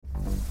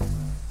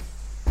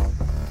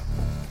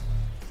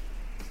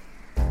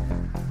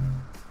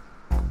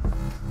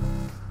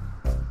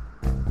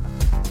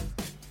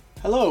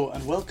Hello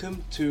and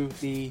welcome to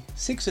the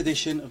 6th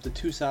edition of the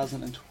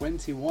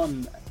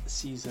 2021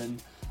 season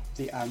of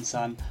the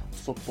Ansan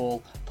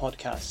Football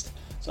Podcast.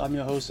 So I'm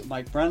your host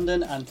Mike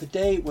Brandon, and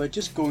today we're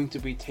just going to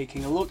be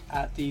taking a look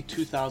at the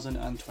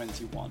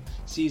 2021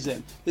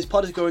 season. This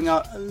pod is going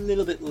out a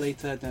little bit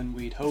later than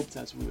we'd hoped,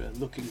 as we were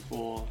looking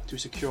to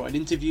secure an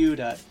interview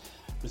that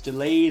was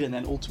delayed and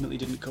then ultimately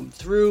didn't come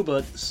through,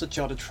 but such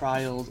are the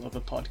trials of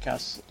a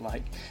podcast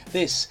like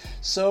this.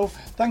 So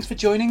thanks for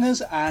joining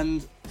us,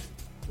 and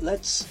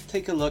let's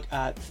take a look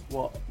at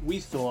what we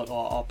thought,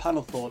 or our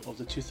panel thought, of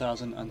the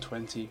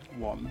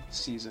 2021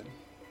 season.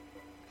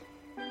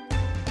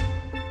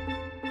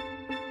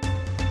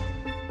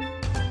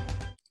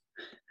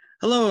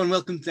 Hello and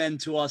welcome then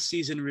to our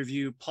season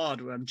review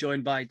pod, where I'm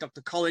joined by Dr.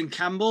 Colin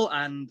Campbell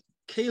and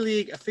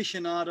K-League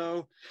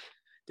aficionado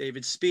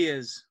David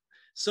Spears.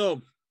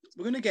 So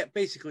we're going to get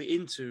basically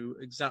into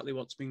exactly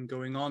what's been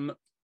going on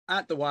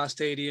at the WA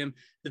Stadium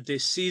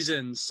this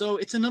season. So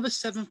it's another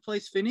 7th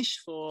place finish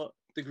for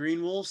the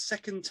Green Wolves,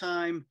 second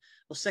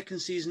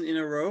season in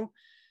a row.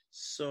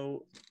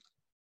 So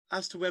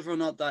as to whether or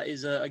not that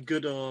is a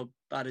good or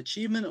bad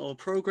achievement or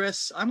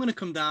progress, I'm going to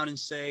come down and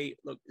say,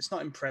 look, it's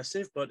not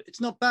impressive, but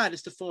it's not bad.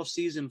 It's the 4th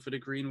season for the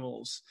Green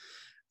Wolves.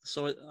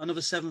 So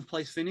another 7th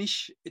place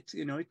finish. It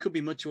could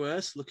be much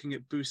worse looking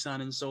at Busan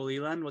and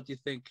Solilan. What do you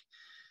think?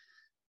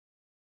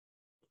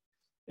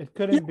 It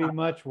couldn't be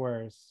much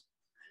worse,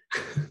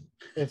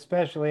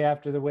 especially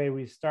after the way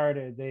we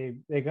started.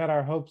 They got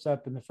our hopes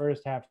up in the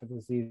first half of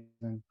the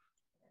season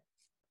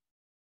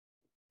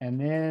and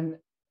then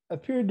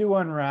appeared to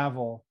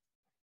unravel.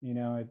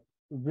 It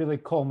really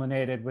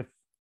culminated with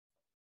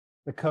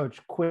the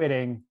coach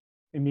quitting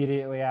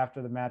immediately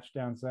after the match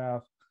down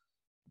south.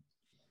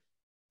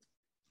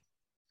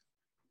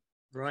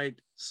 Right.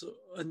 So,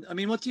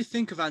 what do you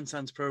think of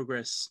Ansan's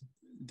progress,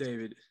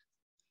 David?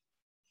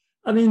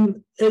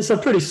 It's a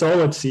pretty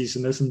solid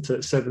season, isn't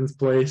it? 7th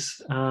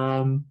place.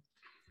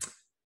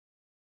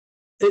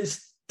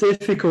 It's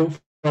difficult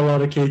for a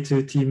lot of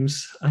K2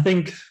 teams. I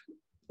think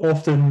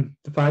often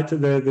the fact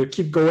that they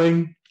keep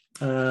going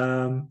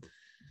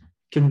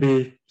can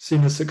be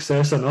seen as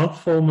success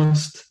enough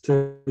almost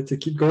to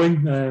keep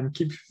going,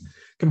 keep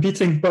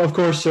competing. But of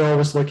course, they're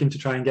always looking to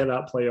try and get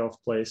that playoff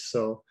place.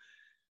 So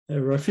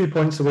we're a few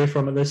points away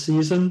from it this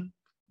season.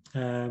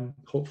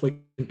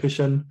 Hopefully can push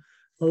in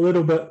a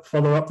little bit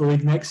further up the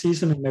league next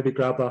season and maybe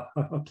grab a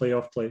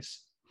playoff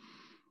place.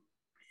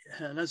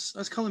 Yeah, and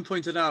as Colin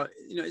pointed out,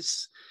 it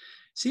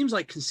seems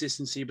like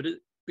consistency, but it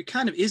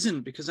kind of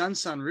isn't, because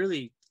Ansan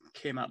really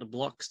came out the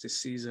blocks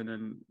this season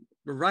and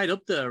were right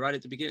up there right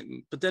at the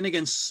beginning. But then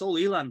again,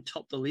 Solilan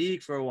topped the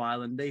league for a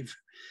while and they've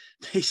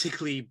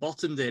basically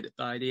bottomed it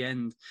by the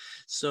end.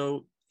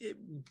 So we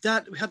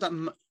had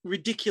that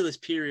ridiculous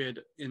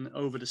period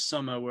over the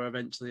summer where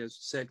eventually, as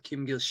I said,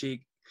 Kim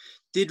Gil-sheik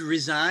did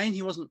resign.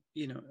 He wasn't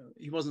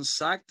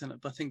sacked, and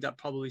I think that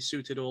probably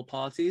suited all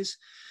parties.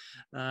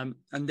 And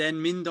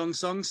then Min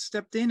Dong-sung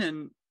stepped in,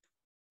 and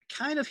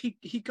kind of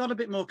he got a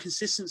bit more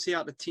consistency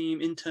out of the team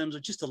in terms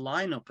of just a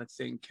lineup, I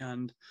think.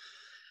 And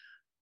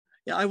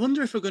yeah, I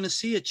wonder if we're going to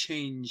see a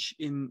change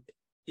in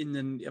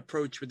the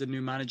approach with the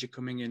new manager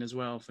coming in as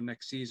well for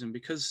next season,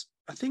 because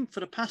I think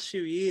for the past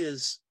few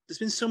years there's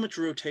been so much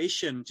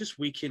rotation, just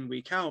week in,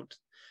 week out.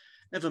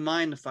 Never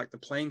mind the fact the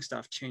playing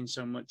staff changed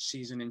so much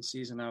season in,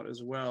 season out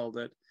as well,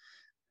 that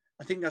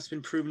I think that's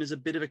been proven as a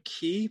bit of a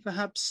key,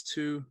 perhaps,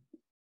 to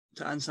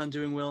Ansan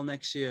doing well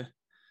next year.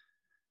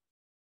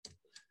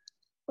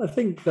 I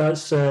think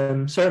that's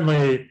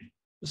certainly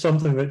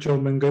something that Joe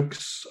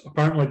Min-guk's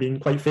apparently been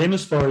quite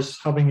famous for, is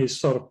having his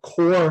sort of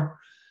core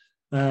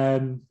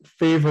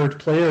favoured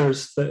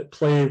players that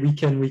play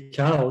week in, week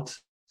out.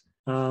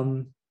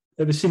 It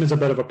was seen as a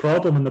bit of a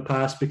problem in the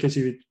past because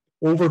he would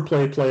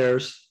overplay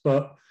players,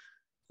 but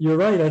you're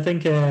right. I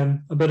think a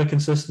bit of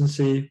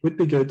consistency would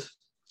be good.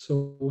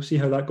 So we'll see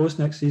how that goes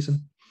next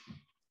season.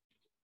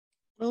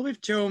 Well,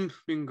 with Joe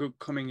Min-guk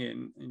coming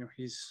in,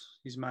 he's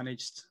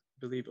managed,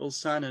 I believe,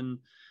 Ulsan, and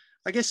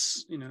I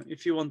guess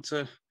if you want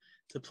to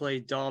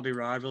play derby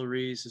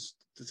rivalries,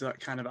 there's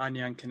that kind of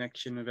Anyang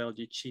connection with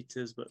LG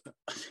Cheetahs, but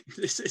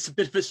it's a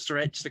bit of a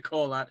stretch to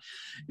call that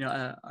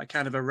a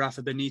kind of a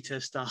Rafa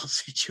Benitez style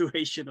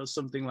situation or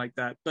something like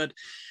that. But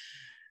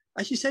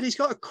as you said, he's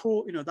got a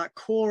core, that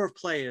core of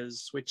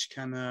players which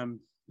can,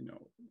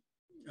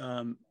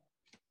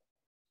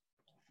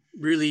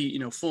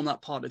 really, form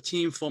that part of the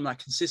team, form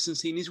that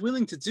consistency, and he's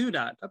willing to do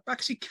that. That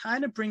actually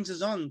kind of brings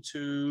us on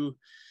to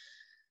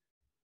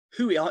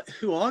who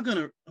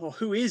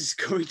is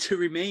going to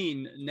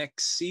remain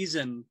next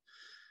season,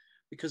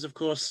 because of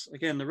course,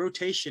 again, the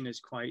rotation is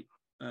quite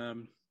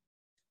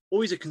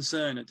always a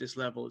concern at this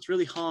level. It's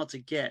really hard to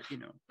get,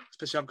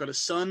 especially I've got a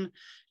son,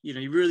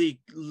 he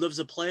really loves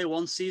a player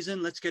one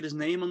season. Let's get his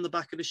name on the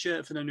back of the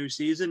shirt for the new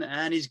season,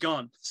 and he's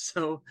gone.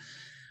 So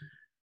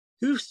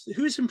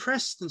who's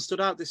impressed and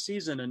stood out this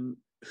season, and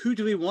who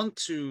do we want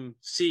to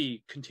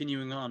see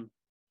continuing on?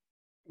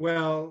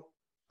 Well,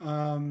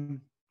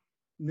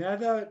 now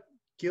that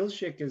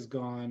Gil-sheik is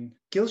gone,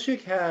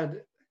 Gil-sheik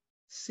had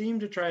seem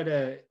to try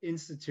to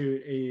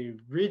institute a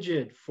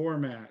rigid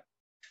format,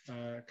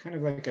 kind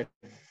of like a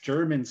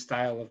German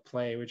style of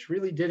play, which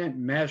really didn't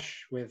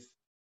mesh with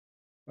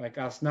like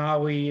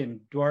Asnawi and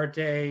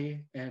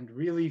Duarte and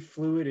really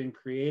fluid and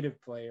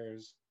creative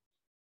players.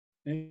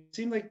 And it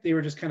seemed like they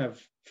were just kind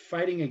of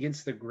fighting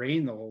against the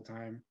grain the whole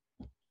time.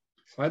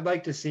 So I'd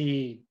like to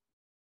see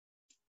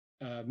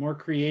more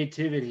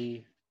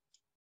creativity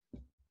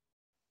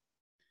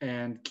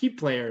and key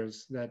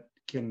players that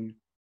can,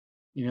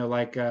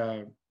 like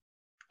I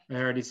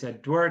already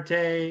said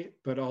Duarte,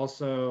 but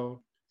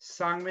also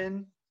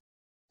Sangmin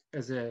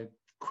as a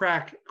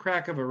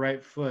crack of a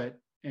right foot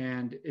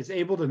and is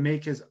able to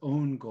make his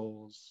own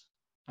goals.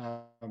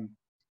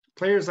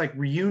 Players like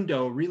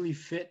Ryundo really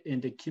fit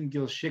into Kim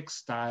Gil-shik's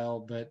style,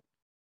 but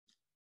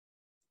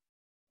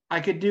I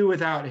could do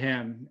without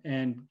him,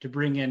 and to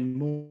bring in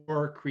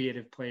more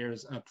creative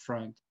players up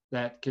front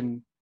that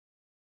can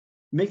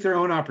make their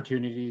own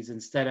opportunities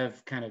instead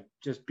of kind of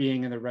just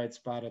being in the right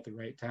spot at the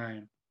right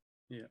time.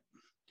 Yeah.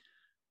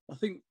 I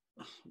think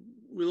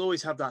we'll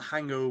always have that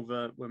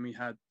hangover when we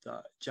had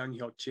Jang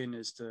Hyuk-jin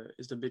as the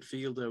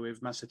midfielder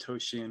with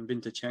Masatoshi and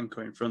Vintachenko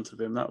in front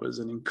of him. That was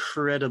an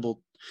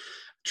incredible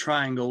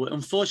triangle.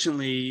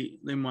 Unfortunately,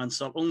 Lim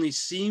Wan-sop only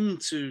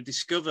seemed to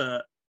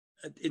discover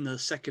in the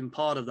second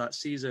part of that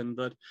season.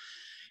 But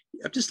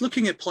I'm just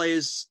looking at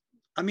players.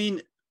 I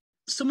mean,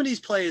 some of these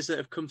players that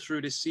have come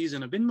through this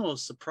season have been more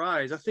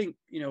surprised. I think,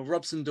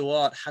 Robson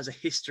Duarte has a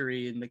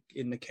history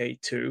in the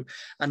K2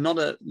 and not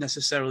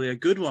necessarily a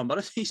good one, but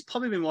I think he's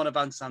probably been one of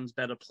Ansan's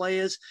better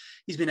players.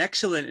 He's been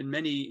excellent in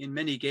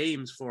many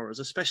games for us,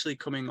 especially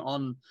coming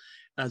on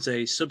as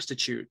a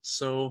substitute.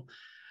 So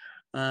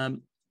I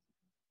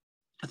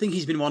think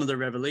he's been one of the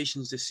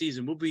revelations this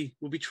season. Will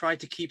we try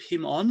to keep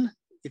him on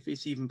if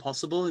it's even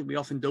possible? We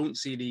often don't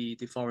see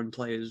the foreign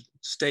players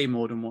stay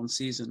more than one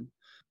season.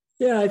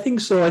 Yeah, I think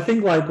so. I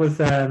think like with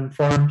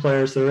foreign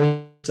players, there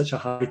is such a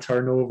high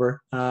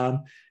turnover.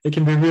 It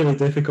can be really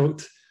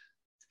difficult.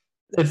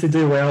 If they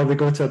do well, they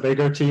go to a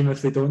bigger team.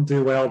 If they don't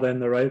do well, then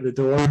they're out the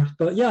door.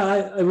 But yeah,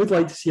 I would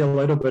like to see a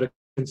little bit of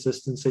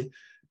consistency.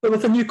 But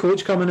with a new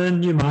coach coming in,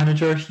 new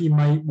manager, he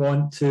might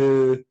want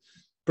to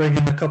bring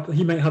in a couple.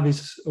 He might have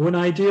his own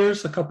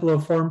ideas, a couple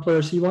of foreign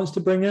players he wants to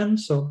bring in.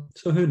 So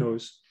who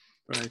knows?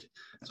 Right.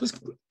 So as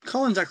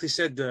Collins actually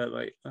said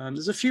that,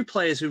 there's a few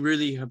players who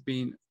really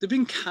they've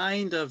been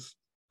kind of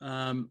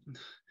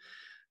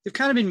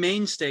been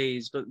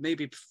mainstays, but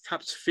maybe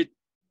perhaps fit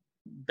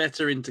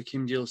better into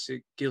Kim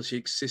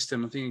Gil-shik's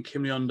system. I'm thinking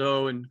Kim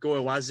Yeon-do and Go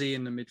Awazi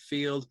in the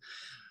midfield.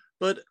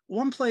 But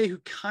one player who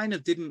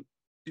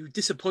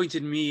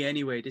disappointed me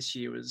anyway this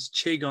year was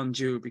Che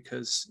Gon-ju,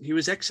 because he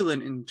was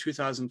excellent in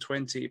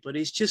 2020, but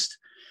he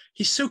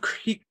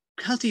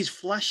has these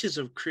flashes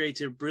of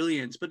creative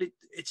brilliance, but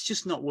it's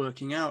just not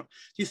working out.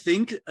 Do you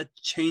think a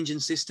change in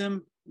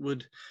system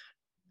would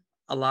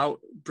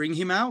bring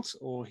him out,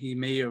 or he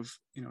may have,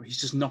 he's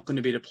just not going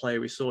to be the player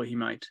we thought he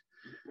might?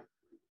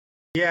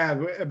 Yeah,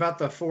 about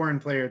the foreign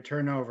player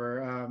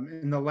turnover.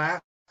 In the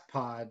last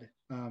pod,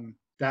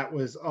 that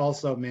was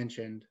also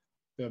mentioned,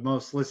 the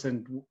most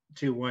listened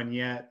to one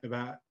yet,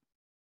 about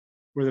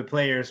where the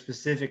player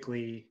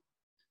specifically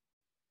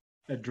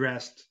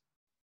addressed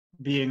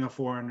being a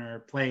foreigner,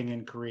 playing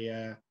in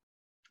Korea,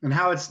 and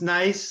how it's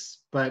nice,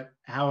 but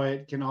how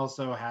it can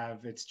also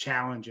have its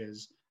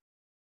challenges,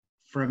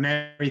 from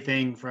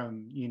everything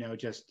from,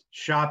 just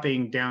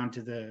shopping down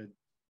to the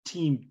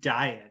team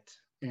diet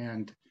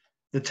and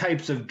the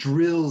types of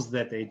drills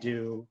that they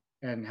do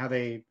and how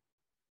they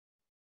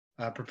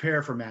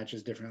prepare for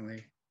matches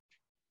differently.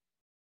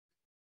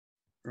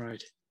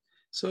 Right.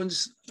 So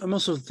I'm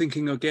also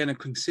thinking again of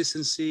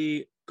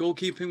consistency,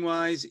 goalkeeping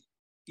wise.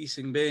 Lee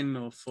Seung-bin,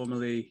 or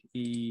formerly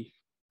Lee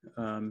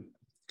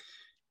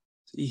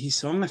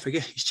Hee-sung, I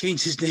forget, he's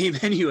changed his name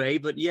anyway,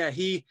 but yeah,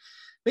 he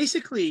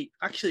basically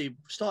actually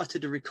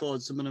started to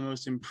record some of the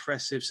most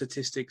impressive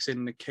statistics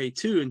in the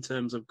K2 in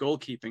terms of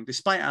goalkeeping,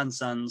 despite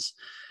Ansan's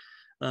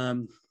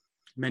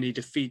many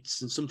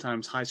defeats and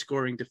sometimes high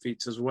scoring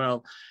defeats as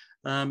well.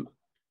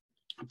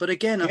 But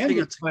again, I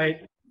think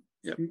despite,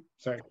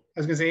 sorry, I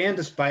was going to say, and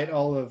despite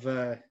all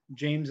of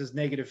James's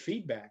negative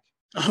feedback,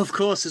 of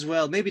course, as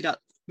well. Maybe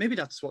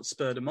that's what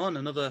spurred him on.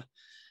 Another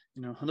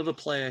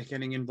player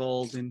getting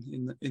involved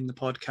in the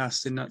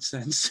podcast in that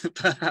sense,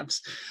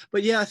 perhaps.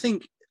 But yeah, I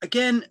think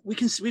again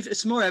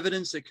it's more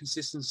evidence that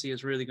consistency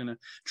is really going to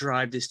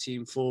drive this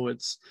team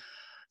forwards.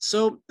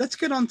 So let's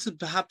get on to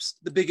perhaps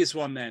the biggest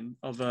one then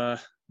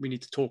we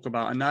need to talk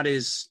about, and that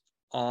is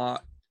our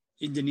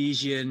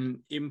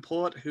Indonesian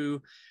import,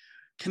 who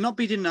cannot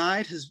be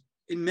denied has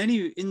in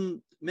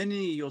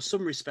many or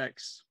some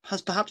respects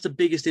has perhaps the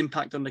biggest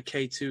impact on the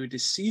K2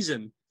 this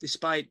season,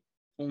 despite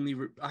only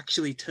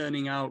actually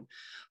turning out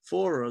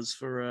for us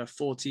for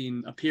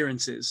 14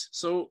 appearances.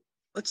 So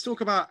let's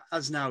talk about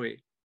Asnawi.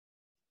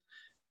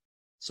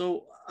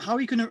 So how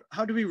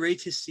do we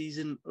rate his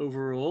season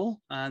overall?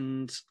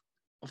 And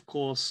of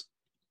course,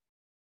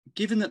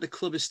 given that the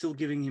club is still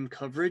giving him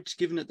coverage,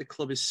 given that the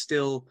club is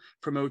still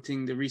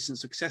promoting the recent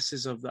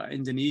successes of that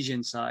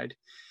Indonesian side,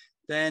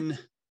 then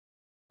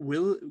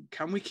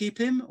can we keep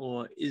him,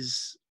 or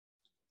is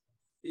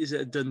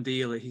it a done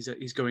deal?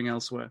 He's going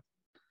elsewhere.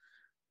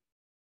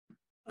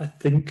 I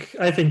think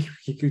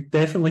you could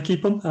definitely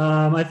keep him.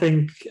 I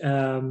think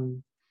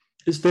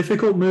it's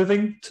difficult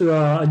moving to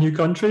a new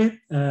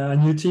country, a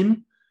new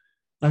team,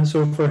 and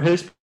so for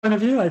his point of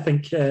view, I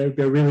think it would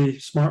be a really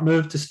smart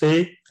move to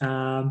stay,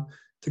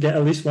 to get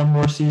at least one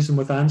more season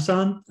with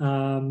Ansan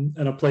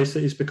in a place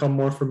that he's become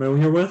more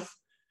familiar with.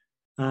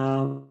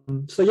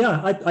 So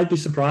yeah, I'd be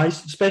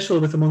surprised, especially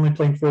with him only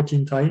playing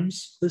 14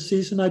 times this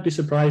season. I'd be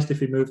surprised if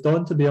he moved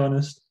on, to be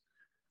honest.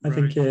 I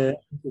think he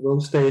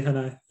will stay, and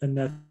I think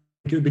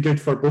it would be good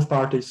for both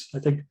parties. I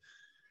think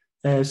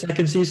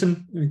second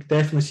season, we could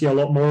definitely see a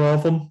lot more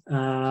of him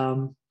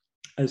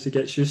as he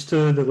gets used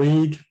to the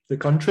league, the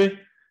country.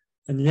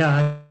 And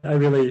yeah, I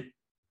really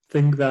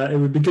think that it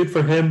would be good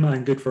for him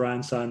and good for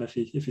Ansan if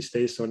he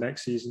stays till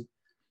next season,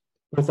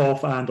 both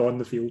off and on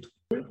the field.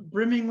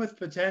 Brimming with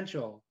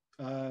potential.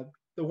 The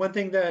one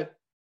thing that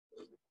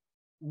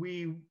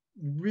we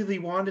really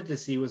wanted to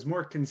see was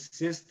more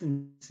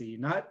consistency,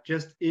 not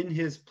just in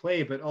his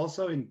play, but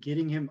also in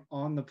getting him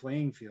on the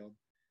playing field.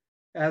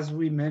 As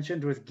we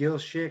mentioned with Gil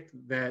Schick,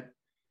 that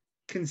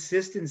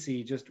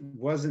consistency just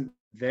wasn't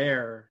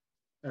there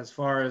as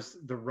far as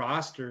the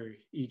roster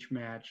each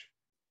match.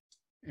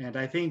 And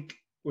I think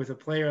with a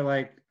player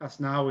like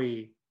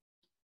Asnawi,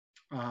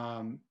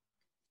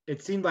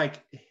 it seemed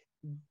like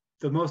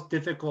the most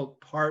difficult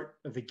part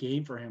of the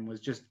game for him was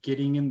just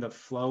getting in the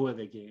flow of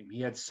the game. He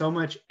had so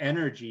much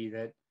energy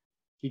that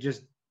he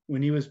just,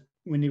 when he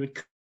would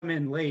come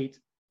in late,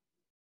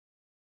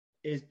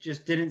 it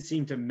just didn't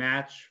seem to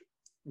match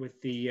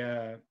with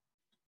the,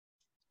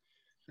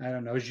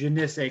 je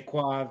ne sais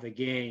quoi of the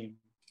game.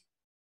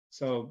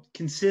 So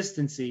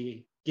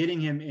consistency, getting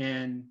him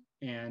in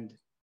and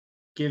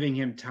giving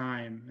him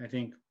time, I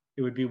think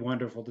it would be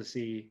wonderful to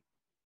see.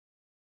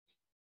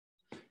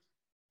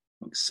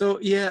 So,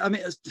 yeah, I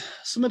mean,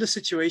 some of the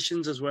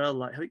situations as well,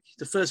 like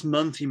the first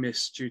month he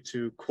missed due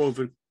to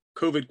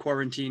COVID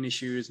quarantine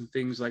issues and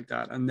things like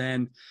that. And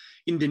then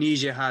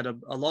Indonesia had a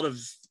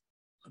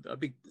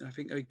big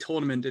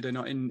tournament, did it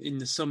not, in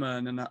the summer,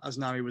 and then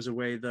Asnawi was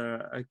away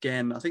there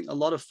again. I think a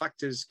lot of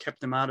factors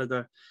kept him out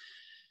of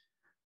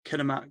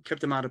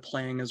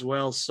playing as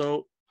well.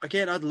 So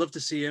again, I'd love to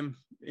see him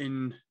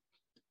in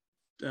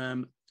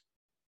the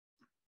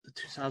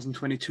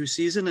 2022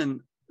 season,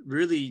 and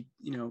really,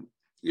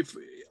 if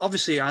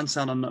obviously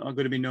Ansan are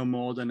going to be no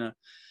more than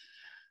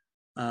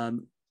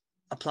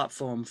a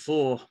platform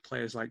for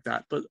players like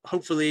that, but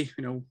hopefully,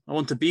 I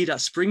want to be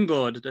that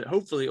springboard that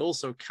hopefully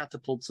also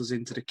catapults us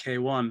into the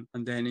K1,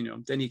 and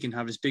then then he can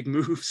have his big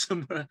move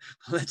somewhere.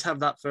 Let's have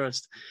that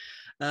first.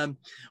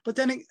 But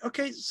then,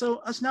 okay,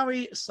 so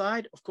Asnawi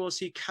aside, of course,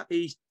 he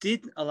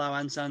did allow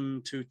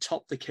Ansan to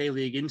top the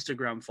K-League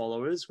Instagram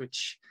followers,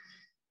 which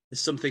is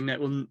something that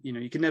will,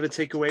 you can never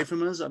take away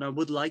from us. And I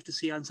would like to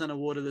see Ansan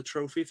awarded a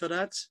trophy for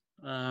that.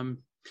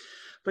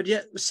 But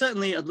yeah,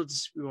 certainly I'd love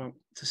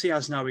to see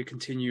Asnawi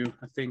continue.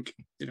 I think,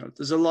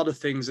 there's a lot of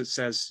things that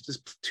says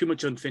there's too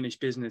much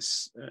unfinished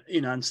business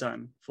in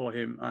Ansan for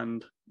him.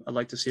 And I'd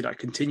like to see that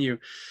continue.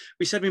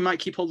 We said we might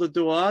keep hold of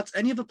Duarte.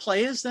 Any other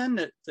players then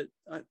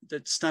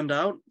that stand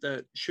out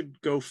that should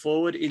go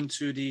forward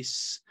into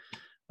this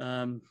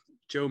Joe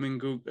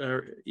Mingoog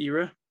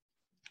era?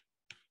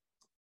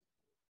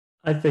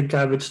 I think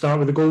I would start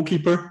with the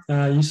goalkeeper,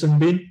 Yusun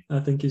Bin.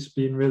 I think he's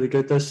been really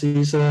good this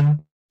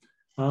season.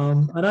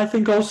 And I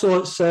think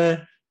also it's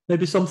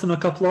maybe something a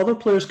couple other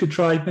players could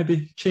try,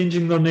 maybe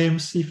changing their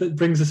names, see if it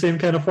brings the same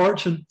kind of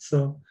fortune.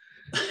 So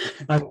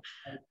I'd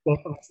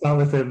start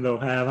with him, though.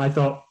 I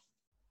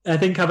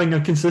think having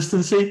a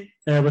consistency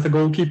with a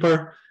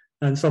goalkeeper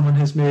and someone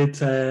who's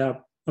made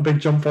a big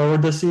jump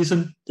forward this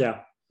season,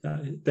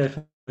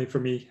 definitely for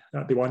me,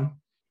 that'd be one.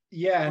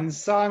 Yeah, and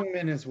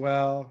Songmin as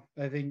well.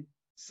 I think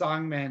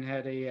Songmin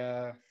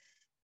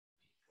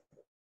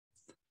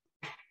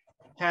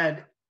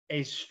had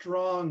a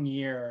strong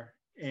year,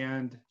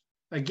 and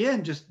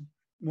again, just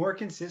more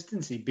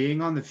consistency,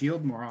 being on the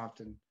field more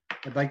often.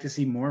 I'd like to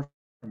see more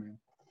from him.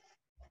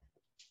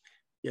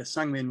 Yeah,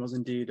 Sangmin was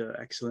indeed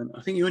excellent.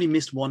 I think he only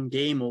missed one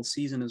game all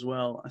season as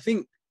well. I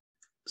think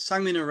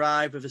Sangmin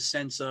arrived with a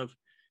sense of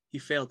he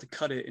failed to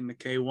cut it in the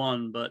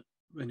K1, but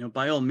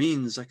by all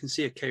means, I can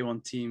see a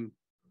K1 team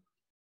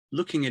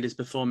looking at his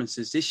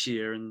performances this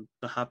year and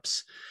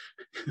perhaps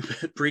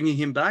bringing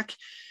him back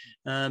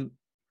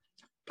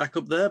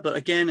up there. But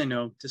again,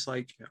 just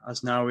like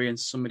Asnawi and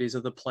some of these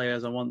other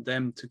players, I want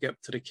them to get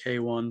to the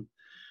K1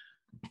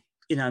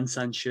 in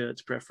Ansan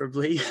shirts,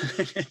 preferably.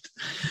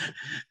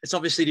 It's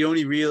obviously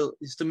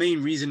it's the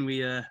main reason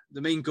the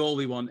main goal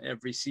we want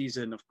every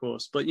season, of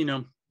course. But,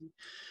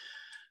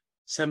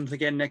 7th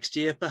again next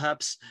year,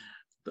 perhaps.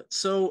 But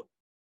so,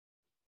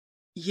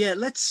 yeah,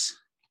 let's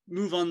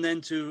move on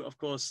then to, of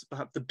course,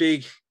 perhaps the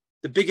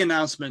big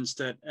announcements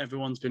that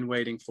everyone's been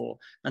waiting for,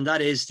 and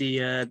that is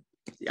the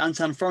the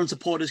Ansan Foreign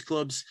Supporters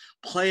Club's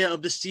Player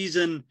of the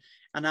Season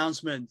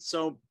announcement.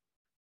 So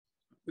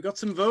we got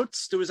some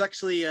votes. There was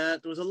actually there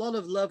was a lot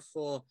of love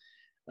for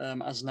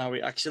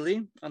Asnawi,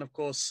 actually, and of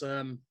course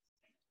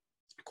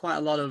quite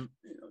a lot of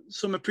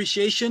some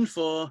appreciation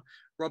for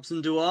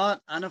Robson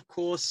Duarte, and of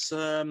course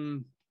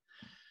Lee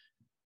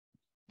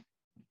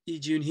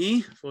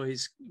Jun-hee for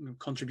his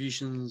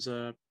contributions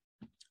up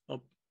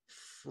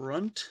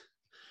front.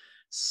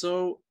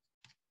 So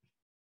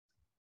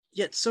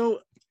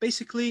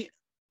basically,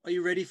 are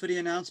you ready for the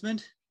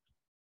announcement?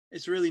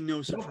 It's really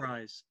no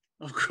surprise.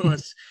 Of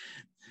course,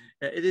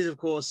 it is, of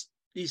course,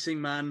 Lee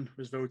Seung-man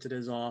was voted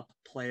as our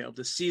Player of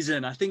the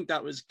Season. I think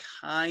that was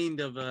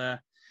kind of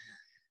a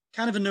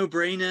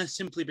no-brainer,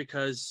 simply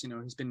because,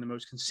 he's been the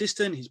most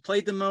consistent, he's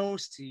played the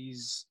most,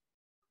 he's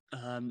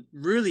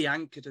really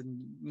anchored and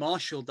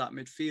marshaled that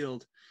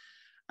midfield.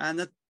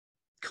 And I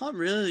can't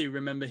really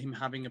remember him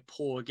having a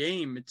poor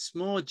game. It's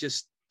more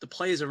just the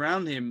players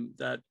around him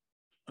that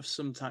of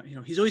some time,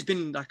 he's always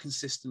been that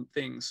consistent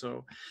thing.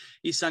 So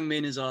Lee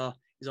Sang-min is our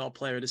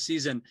Player of the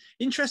Season.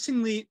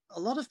 Interestingly,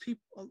 there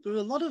were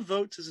a lot of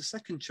votes as a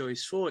second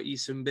choice for Lee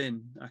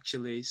Seung-bin,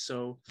 actually.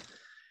 So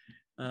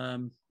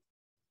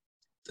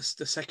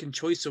the second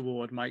choice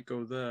award might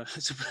go there, I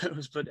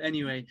suppose. But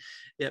anyway,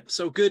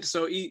 so good.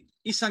 So Lee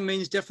Sang-min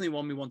is definitely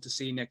one we want to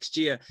see next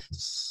year.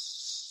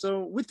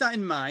 So with that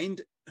in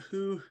mind,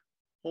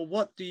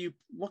 what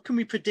can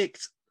we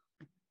predict?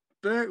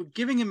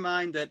 Giving in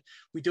mind that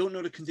we don't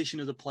know the condition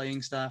of the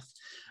playing staff,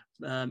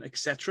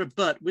 etc.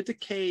 But with the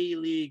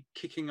K-League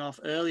kicking off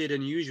earlier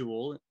than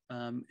usual,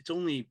 I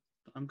think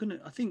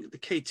the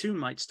K2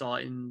 might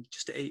start in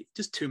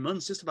just 2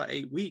 months, just about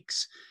 8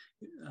 weeks.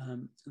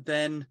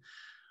 Then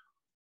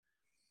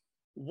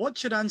what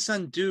should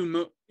Ansan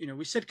do?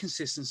 We said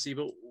consistency,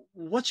 but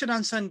what should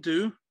Ansan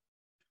do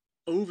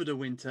over the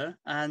winter,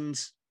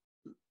 and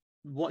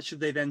what should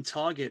they then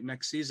target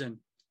next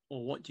season?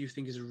 Or what do you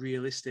think is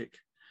realistic?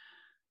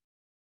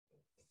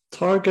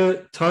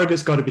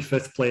 Target's got to be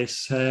 5th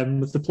place.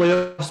 With the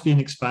playoffs being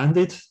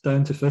expanded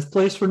down to 5th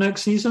place for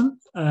next season,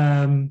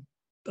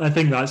 I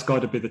think that's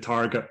got to be the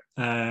target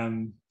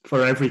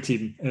for every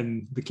team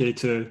in the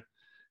K2.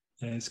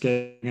 Is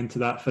getting into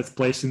that 5th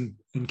place and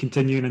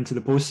continuing into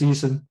the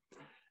postseason.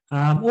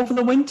 Over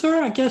the winter,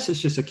 I guess it's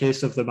just a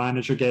case of the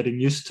manager getting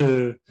used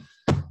to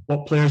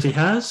what players he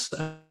has,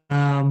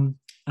 trying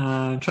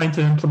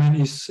to implement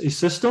his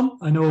system.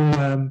 I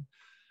know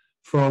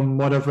from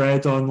what I've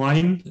read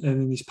online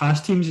in his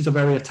past teams, he's a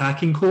very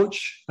attacking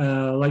coach,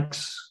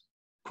 likes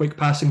quick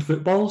passing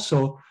football.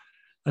 So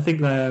I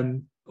think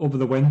that over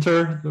the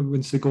winter,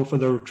 once they go for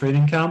their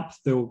training camp,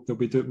 they'll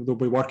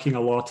be working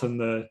a lot on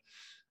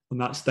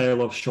that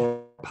style of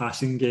short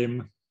passing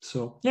game.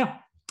 So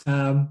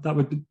that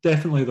would be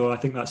definitely, though, I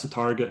think that's the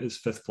target, is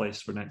 5th place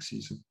for next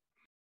season.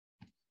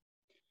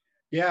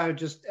 Yeah, I would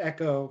just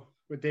echo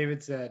what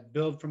David said.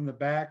 Build from the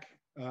back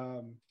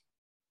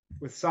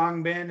with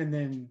Sang-bin, and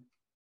then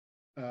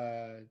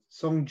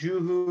Song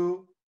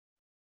Joo-hoo.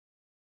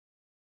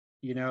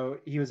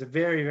 He was a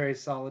very, very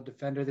solid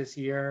defender this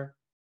year.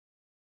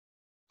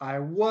 I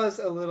was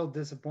a little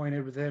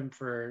disappointed with him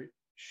for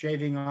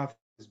shaving off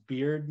his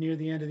beard near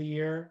the end of the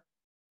year.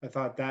 I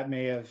thought that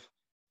may have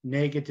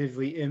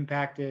negatively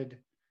impacted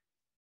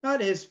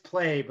not his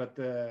play, but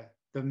the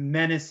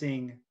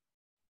menacing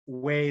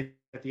way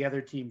that the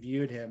other team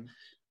viewed him.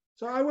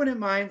 So I wouldn't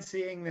mind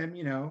seeing them,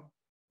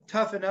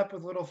 toughen up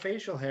with little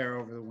facial hair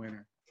over the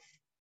winter.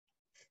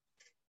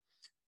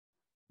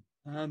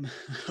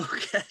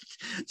 Okay.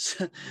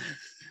 So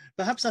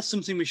perhaps that's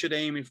something we should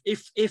aim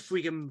if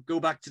we can go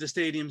back to the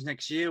stadiums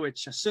next year,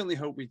 which I certainly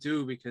hope we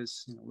do,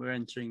 because we're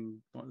entering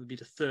what would be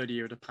the 3rd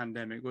year of the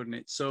pandemic, wouldn't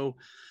it? So,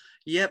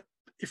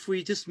 if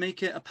we just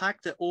make it a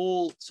pact that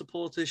all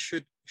supporters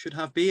should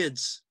have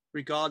beards,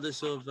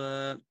 regardless of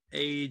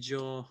age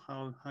or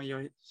how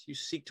you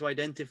seek to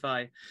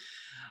identify.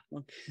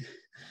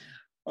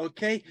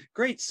 Okay,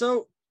 great.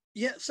 So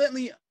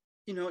certainly,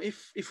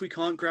 if we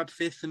can't grab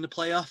 5th in the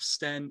playoffs,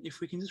 then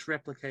if we can just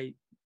replicate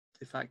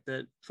the fact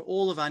that for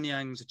all of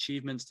Anyang's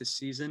achievements this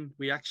season,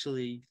 we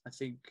actually, I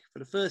think, for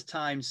the first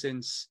time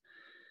since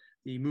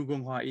the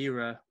Mugunghwa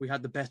era, we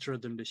had the better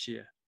of them this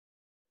year.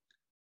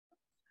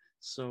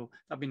 So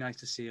that'd be nice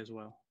to see as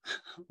well.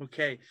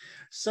 Okay,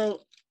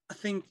 so I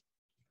think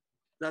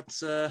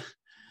that's have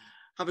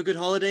a good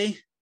holiday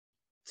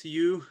to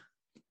you,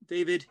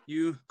 David,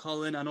 you,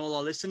 Colin, and all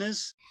our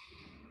listeners.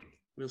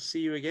 We'll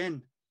see you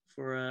again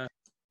for a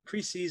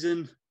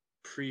pre-season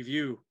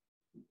preview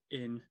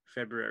in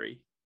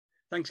February.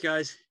 Thanks,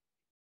 guys.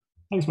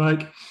 Thanks,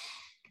 Mike.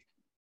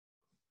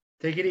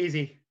 Take it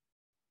easy.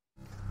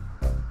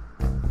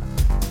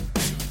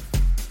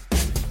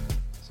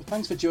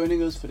 Thanks for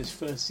joining us for this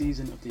first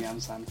season of the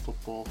Ansan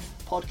Football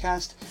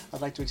Podcast. I'd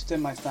like to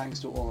extend my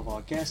thanks to all of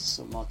our guests,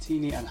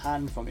 Martini and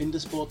Han from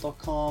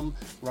Intersport.com,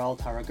 Raul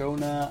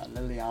Tarragona,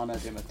 Liliana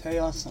De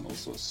Mateos, and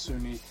also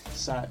Suni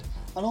Sad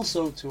And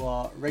also to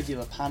our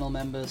regular panel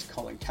members,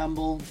 Colin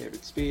Campbell,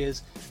 David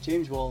Spears,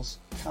 James Walsh,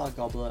 Carl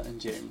Gobler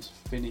and James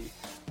Finney.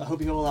 I hope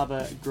you all have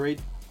a great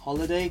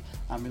holiday,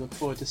 and we look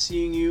forward to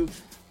seeing you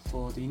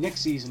for the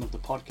next season of the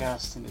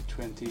podcast in the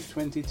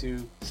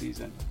 2022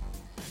 season.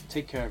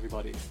 Take care,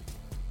 everybody.